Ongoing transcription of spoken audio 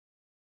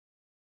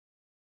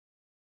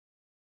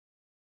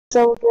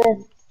So good.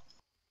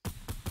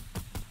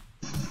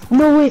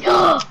 No way.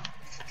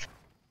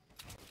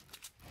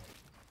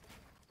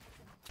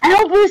 I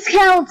hope this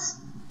counts.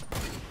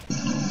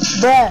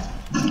 Bruh.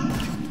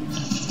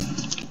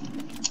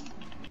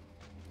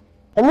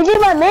 Let me do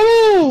my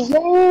minis,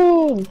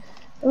 man.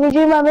 Let me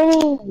do my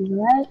minis,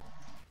 right?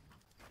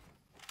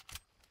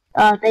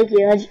 Oh, thank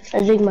you. I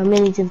drink my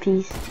minis in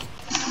peace.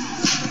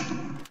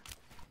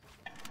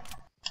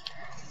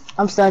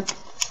 I'm stuck.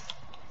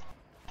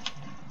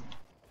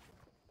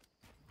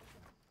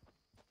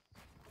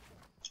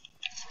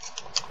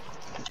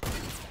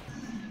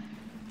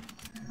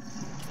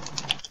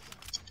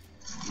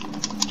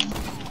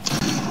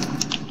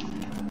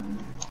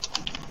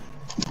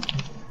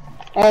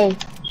 Hey.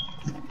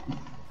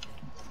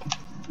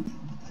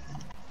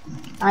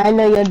 I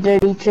know your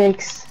dirty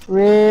tricks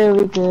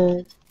really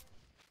good.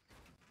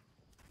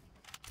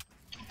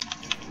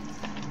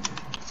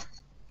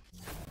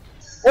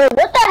 Wait,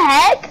 what the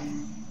heck?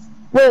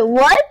 Wait,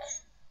 what?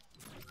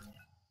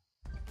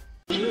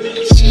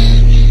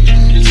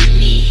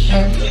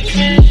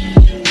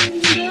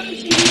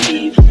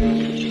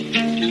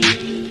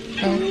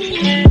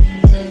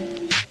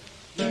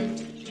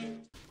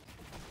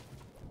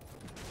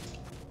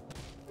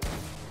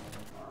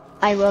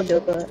 I will do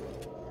it.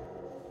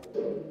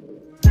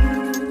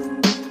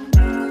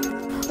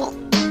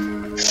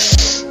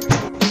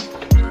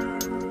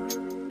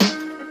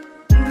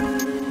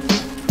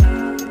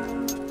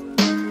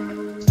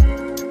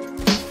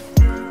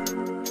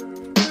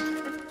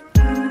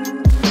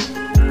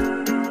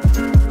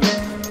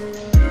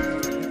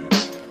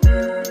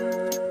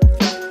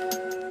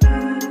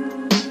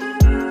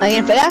 Are you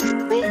gonna play that for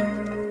me?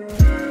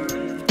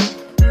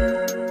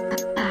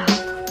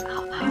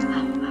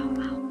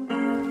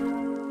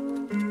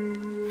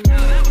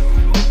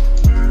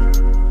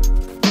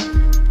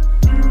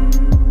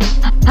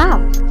 Ow!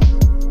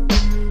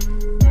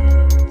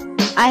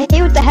 I hit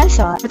you with the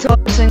headshot.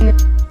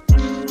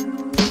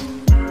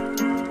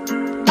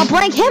 I'm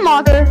playing him,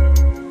 Auger.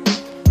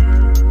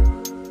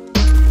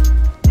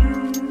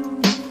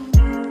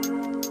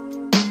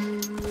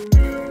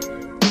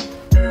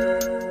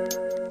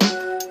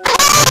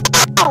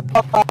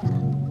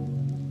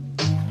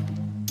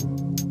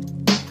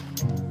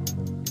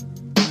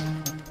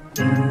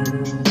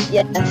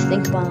 Yes,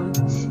 think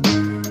bombs.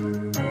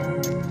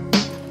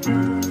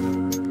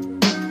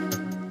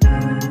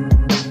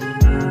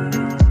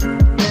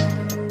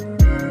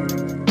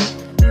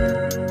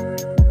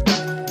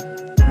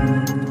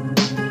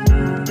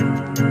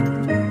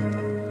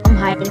 I'm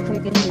hiding from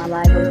getting my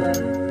live over.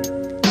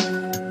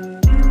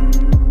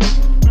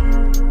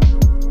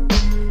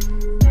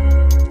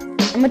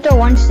 I'm gonna throw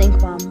one stink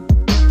bomb.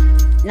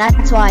 And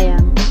that's why I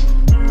am.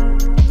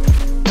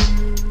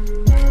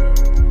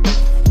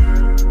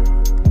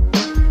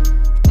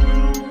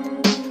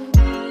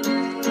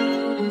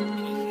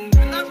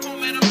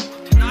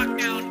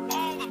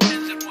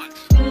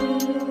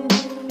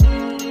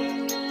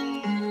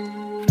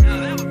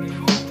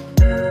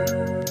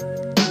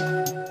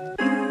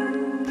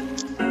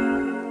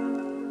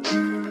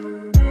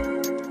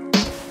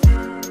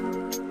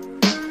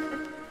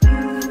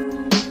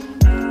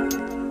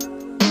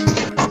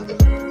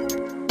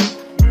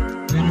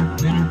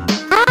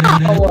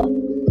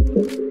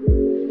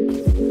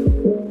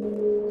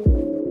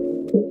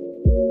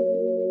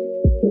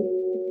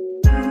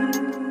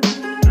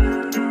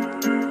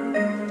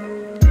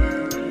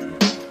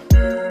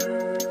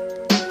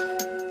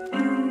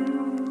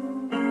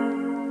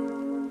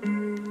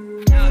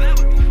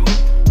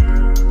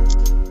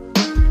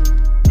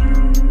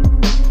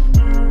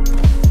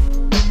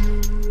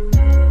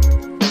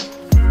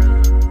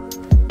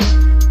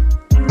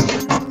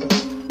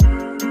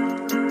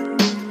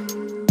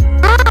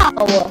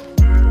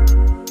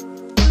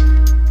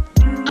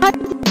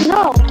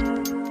 No.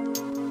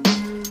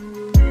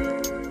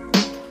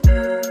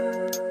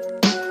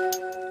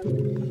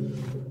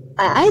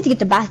 I have to get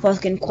the basketball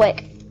skin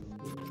quick.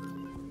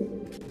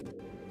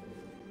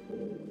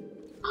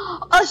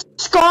 A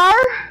scar?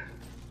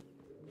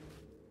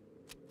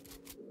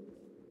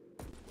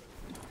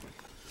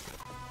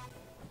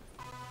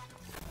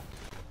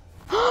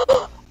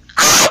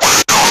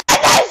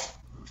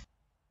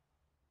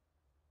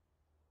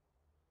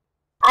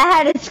 I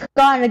had a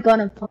scar and a gun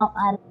and pump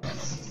at it.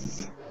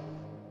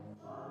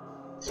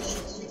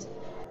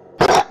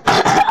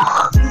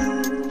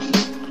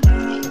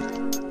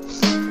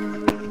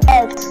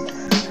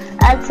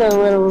 That's a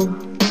little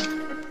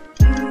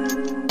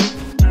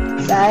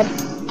sad.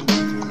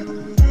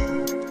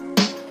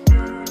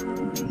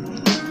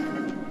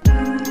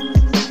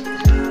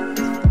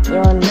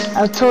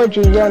 I told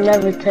you, you'll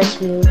never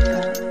touch me with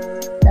that.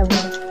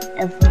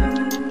 Ever.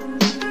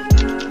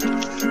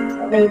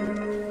 Maybe.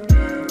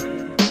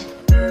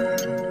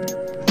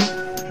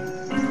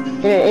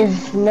 There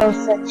is no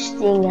such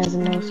thing as a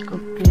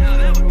no-scope.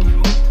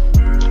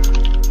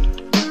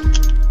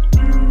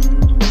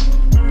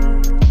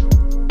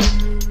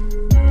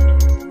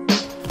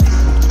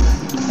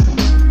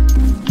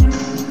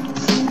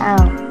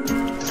 Ow.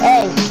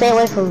 Hey, stay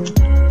away from me.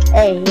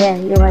 Hey, yeah,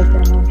 you're right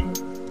there, aren't you?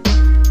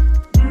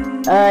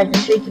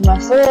 Just drinking my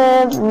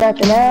slip,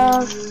 nothing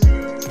else.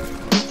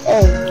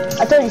 Hey,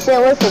 I told you stay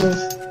away from me.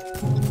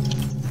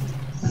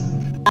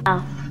 Ow.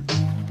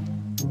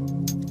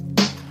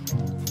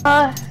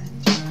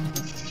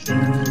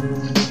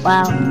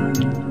 Wow.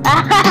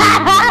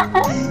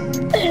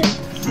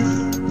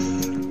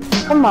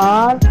 Come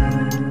on.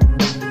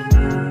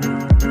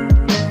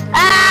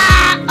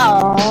 Ah!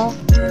 Oh.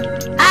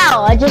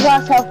 Ow! I just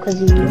lost health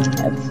because of you.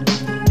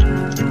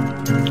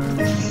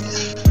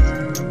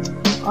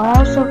 Oh, that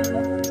was so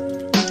cool.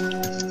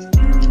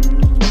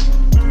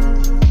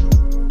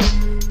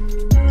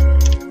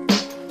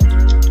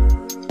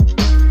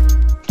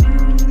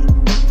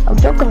 I'm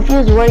so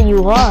confused where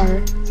you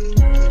are.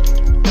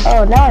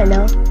 Oh, now I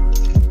know.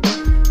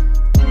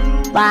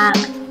 Back.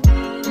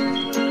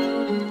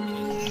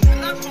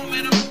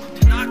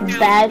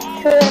 Back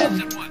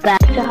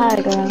to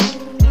high ground.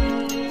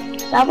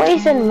 Stop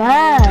wasting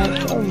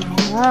math. Oh my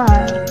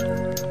god.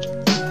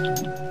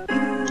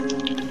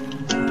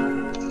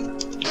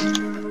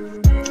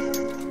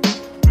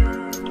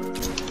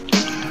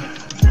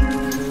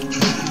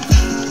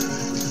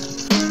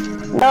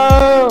 No.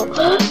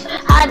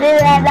 How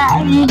did I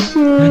not eat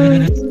you?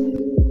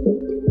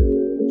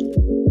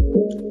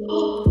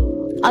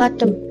 I got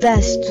the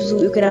best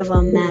loot you could ever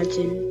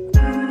imagine.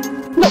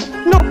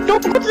 No,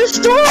 don't go to the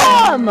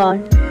storm!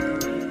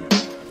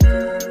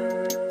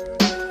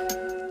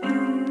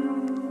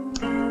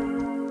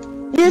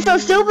 You're so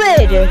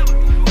stupid!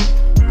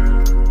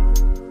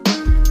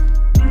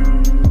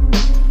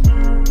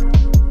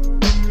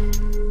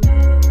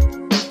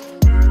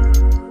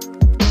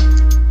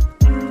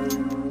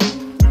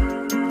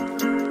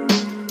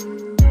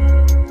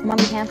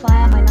 Mommy can't fly,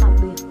 I might not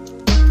be.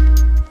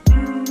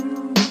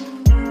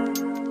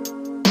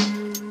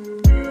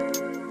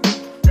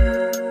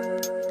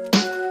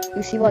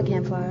 You see what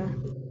campfire?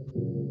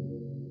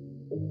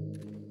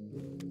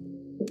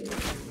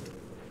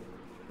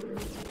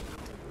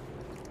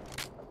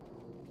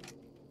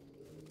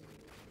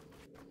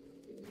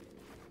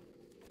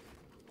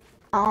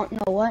 I don't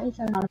know what is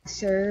on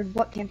absurd.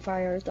 What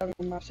campfire is on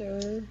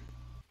absurd?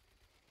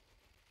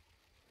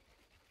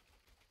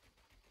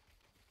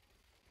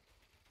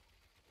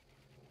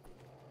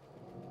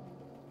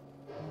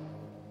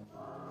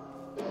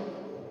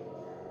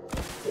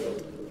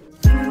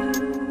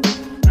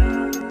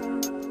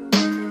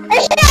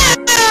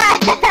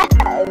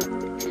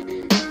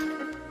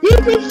 You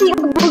think she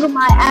can look at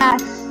my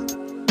ass?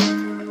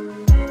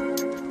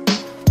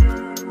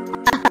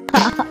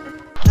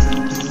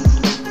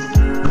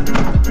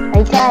 I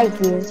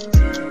tagged you.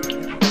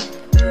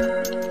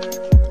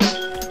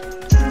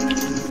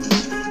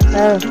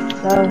 Go.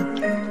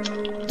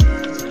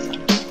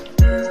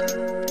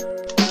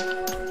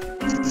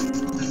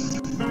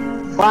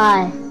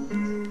 Why?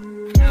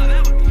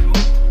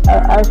 I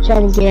was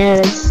trying to get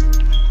at us.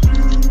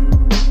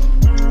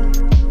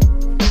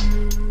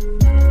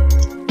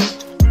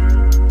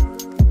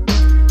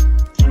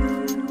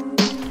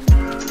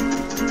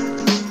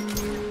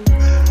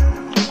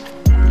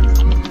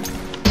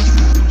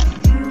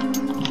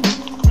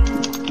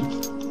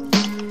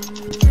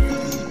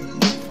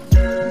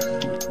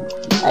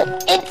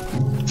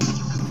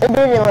 It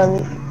didn't let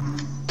me.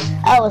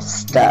 I was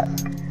stuck.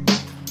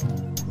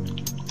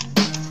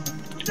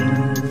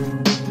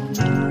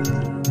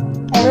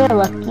 And you're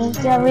lucky you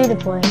got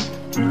redeploy.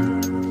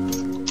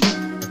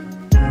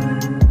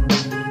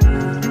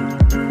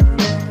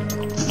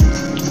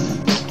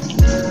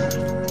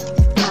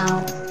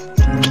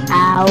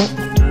 Ow.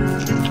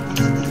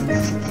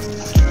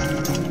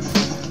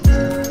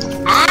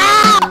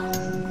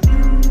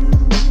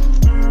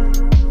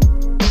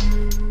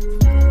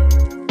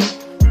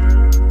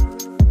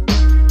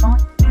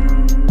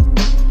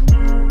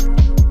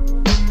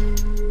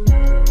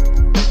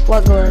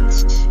 What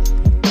glitch?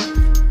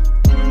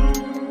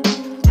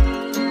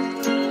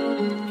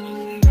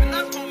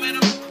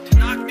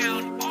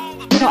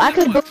 No, I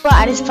could book, but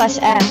I just press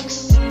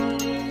X.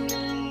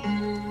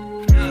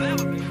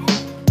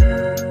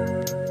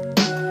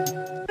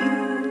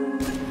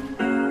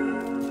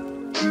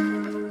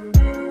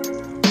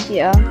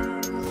 Yeah.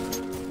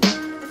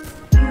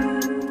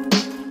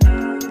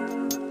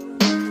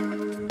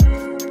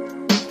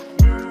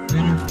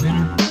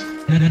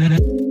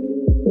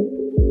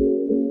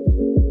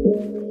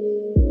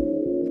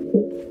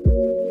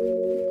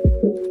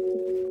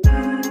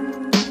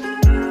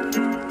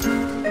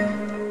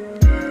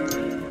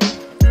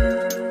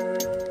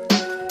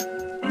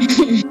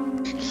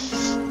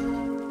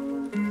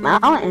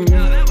 Mountain.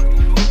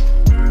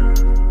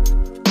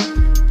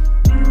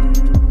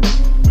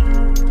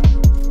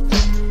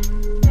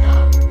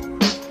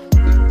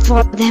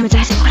 For damage,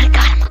 I swear to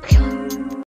God.